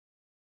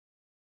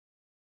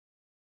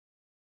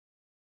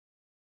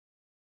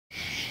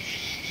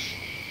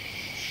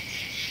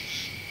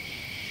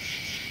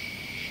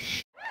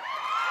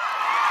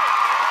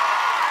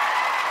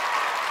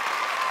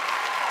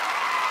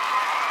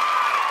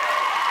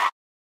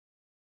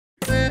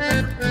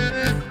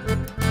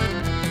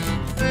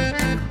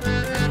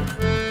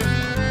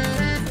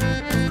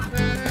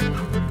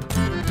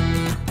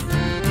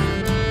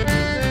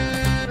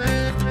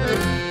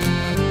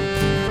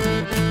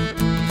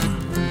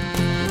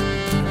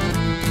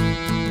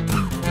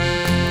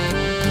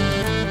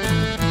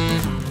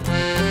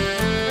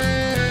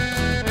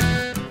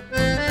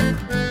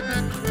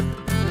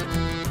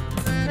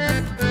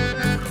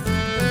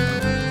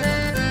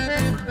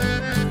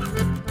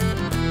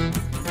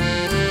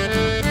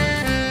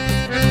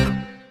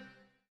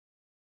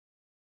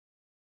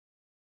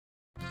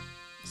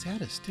Is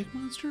that a stick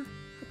monster?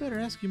 I better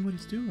ask him what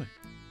he's doing.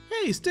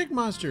 Hey, stick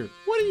monster,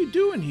 what are you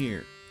doing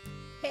here?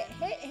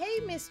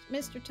 Hey,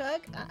 Mr.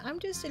 Tugg. I'm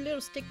just a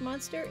little stick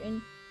monster,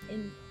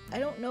 and I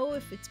don't know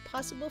if it's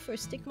possible for a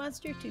stick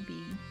monster to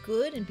be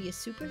good and be a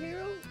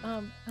superhero.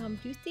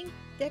 Do you think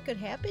that could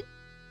happen?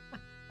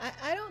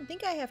 I don't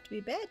think I have to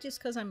be bad just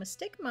because I'm a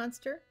stick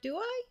monster, do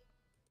I?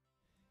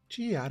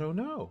 Gee, I don't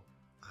know.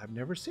 I've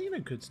never seen a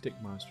good stick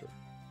monster.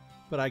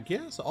 But I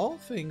guess all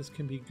things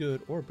can be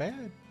good or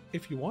bad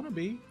if you want to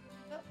be.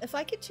 Well, if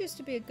I could choose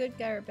to be a good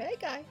guy or a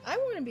bad guy, I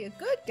want to be a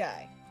good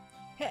guy.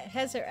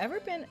 Has there ever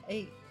been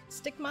a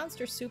stick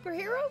monster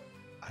superhero?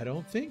 I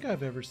don't think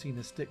I've ever seen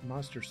a stick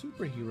monster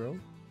superhero.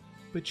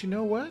 But you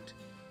know what?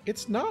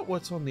 It's not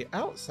what's on the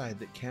outside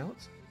that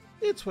counts.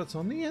 It's what's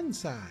on the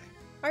inside.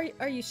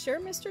 Are you sure,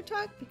 Mr.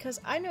 Tugg? Because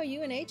I know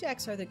you and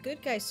Ajax are the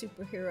good guy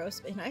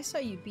superheroes, and I saw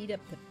you beat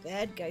up the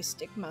bad guy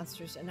stick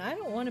monsters, and I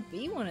don't want to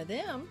be one of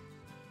them.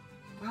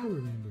 I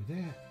remember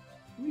that.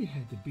 We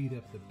had to beat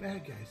up the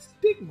bad guy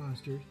stick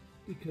monsters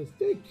because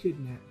they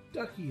kidnapped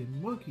Ducky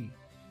and Monkey.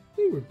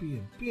 They were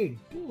being big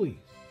bullies,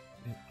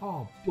 and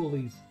all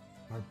bullies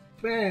are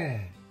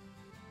bad.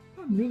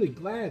 I'm really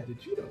glad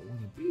that you don't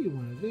want to be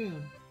one of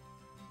them.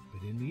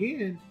 But in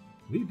the end,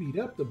 we beat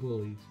up the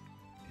bullies,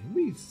 and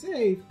we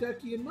saved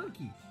Ducky and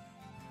Monkey.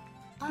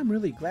 I'm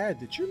really glad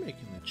that you're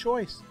making the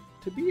choice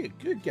to be a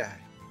good guy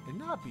and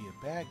not be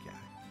a bad guy.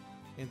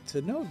 And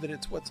to know that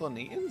it's what's on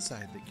the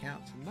inside that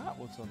counts and not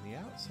what's on the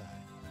outside.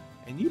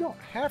 And you don't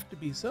have to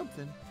be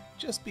something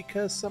just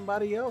because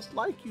somebody else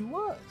like you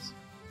was.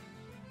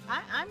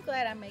 I'm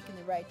glad I'm making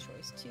the right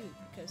choice too,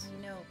 because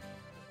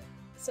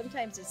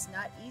sometimes it's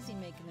not easy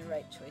making the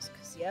right choice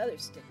because the other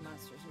stick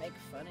monsters make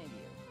fun of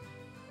you.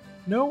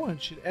 No one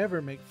should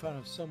ever make fun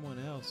of someone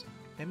else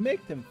and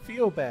make them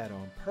feel bad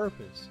on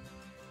purpose.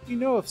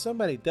 If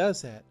somebody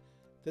does that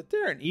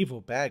they're an evil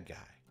bad guy.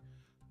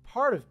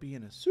 Part of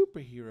being a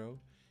superhero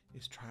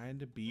is trying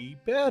to be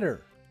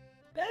better.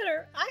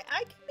 Better?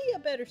 I can be a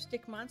better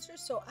stick monster,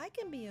 so I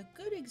can be a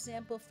good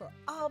example for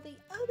all the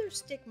other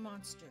stick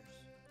monsters.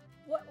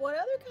 What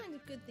other kind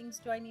of good things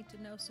do I need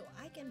to know so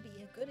I can be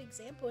a good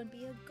example and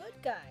be a good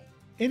guy?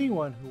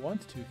 Anyone who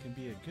wants to can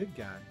be a good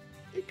guy.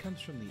 It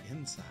comes from the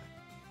inside.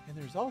 And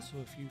there's also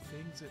a few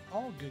things that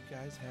all good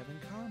guys have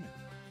in common.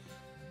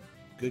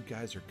 Good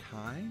guys are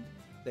kind,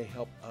 they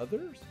help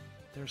others,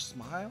 they're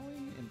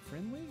smiling and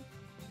friendly,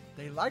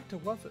 they like to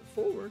woof it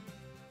forward,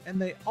 and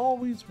they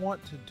always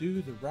want to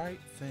do the right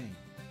thing.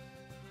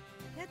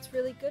 That's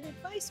really good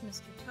advice,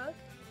 Mr. Tugg.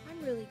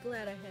 I'm really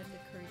glad I had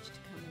the courage to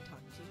come and talk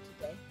to you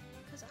today,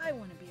 because I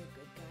want to be a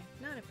good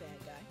guy, not a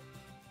bad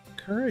guy.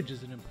 Courage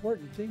is an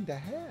important thing to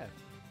have.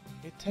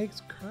 It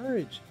takes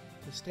courage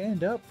to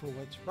stand up for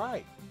what's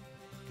right.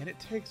 And it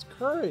takes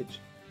courage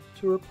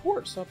to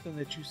report something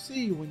that you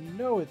see when you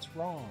know it's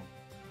wrong.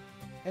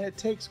 And it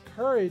takes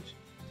courage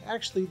to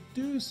actually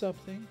do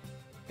something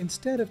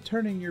instead of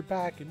turning your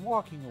back and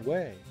walking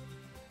away.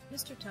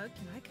 Mr. Tugg,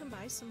 can I come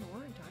by some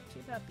more and talk to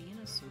you about being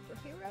a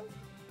superhero?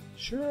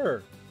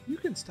 Sure. You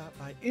can stop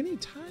by any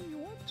time you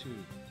want to,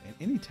 and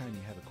anytime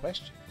you have a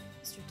question.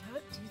 Mr.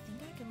 Tugg, do you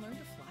think I can learn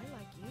to fly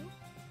like you?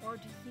 Or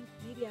do you think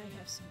maybe I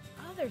have some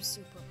other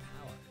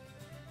superpower?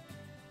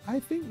 I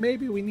think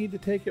maybe we need to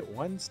take it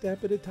one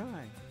step at a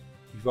time.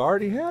 You've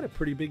already had a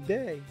pretty big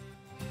day.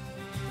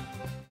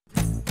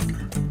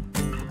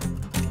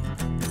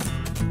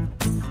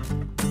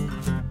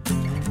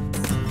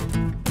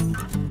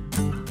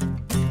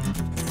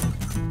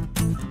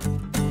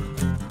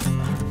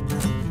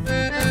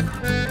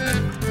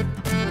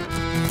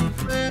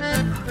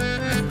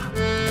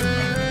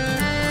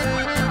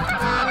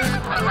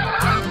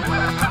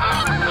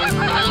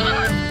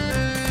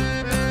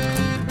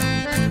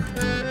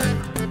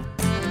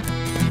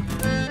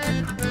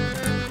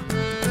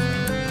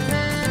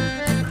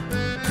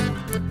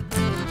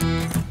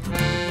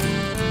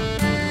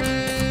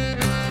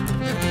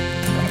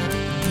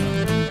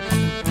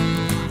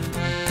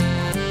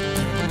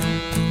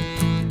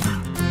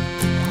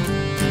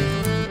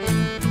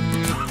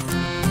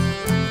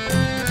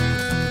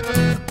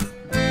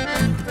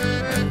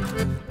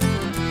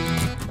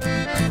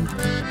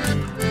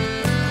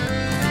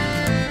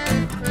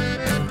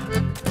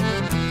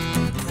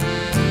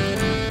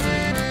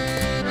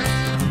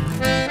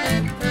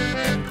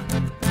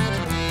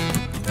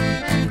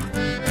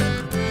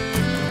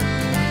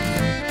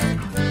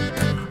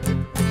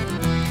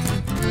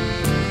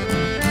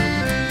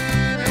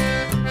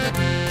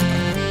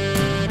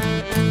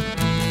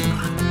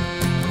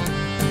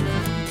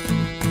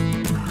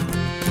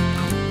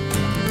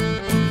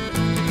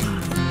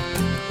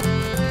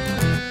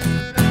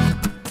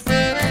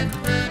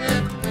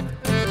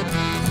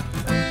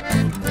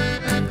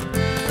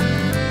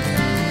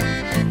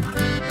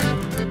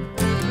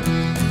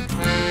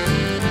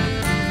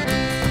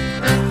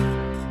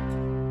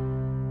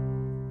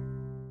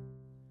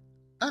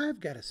 I've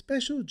got a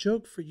special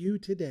joke for you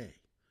today.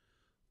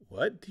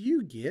 What do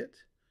you get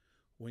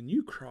when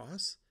you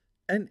cross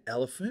an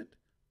elephant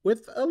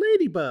with a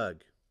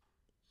ladybug?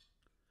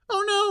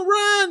 Oh no,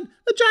 run!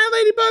 The giant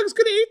ladybug's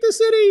gonna eat the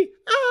city!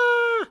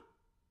 Ah!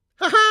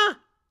 Ha ha!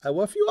 I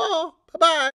love you all. Bye-bye.